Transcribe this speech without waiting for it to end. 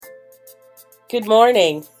Good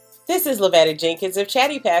morning. This is Lavetta Jenkins of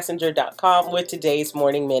ChattyPassenger.com with today's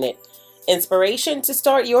Morning Minute. Inspiration to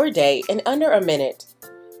start your day in under a minute.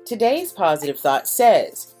 Today's positive thought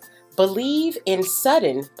says, believe in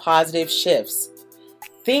sudden positive shifts.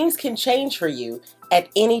 Things can change for you at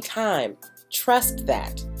any time. Trust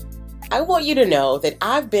that. I want you to know that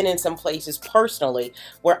I've been in some places personally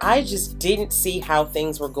where I just didn't see how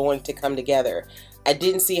things were going to come together. I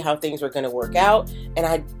didn't see how things were going to work out, and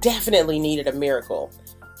I definitely needed a miracle.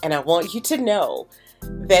 And I want you to know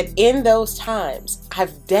that in those times,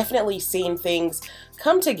 I've definitely seen things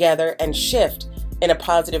come together and shift in a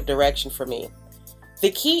positive direction for me.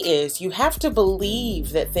 The key is you have to believe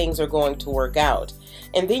that things are going to work out,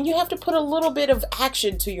 and then you have to put a little bit of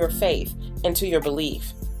action to your faith and to your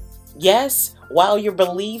belief. Yes, while you're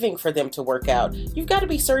believing for them to work out, you've got to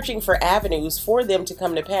be searching for avenues for them to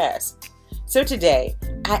come to pass. So today,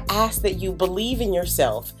 I ask that you believe in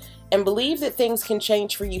yourself and believe that things can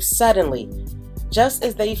change for you suddenly. Just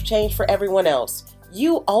as they've changed for everyone else,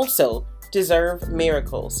 you also deserve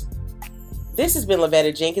miracles. This has been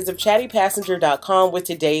Lavetta Jenkins of ChattyPassenger.com with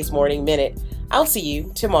today's Morning Minute. I'll see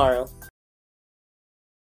you tomorrow.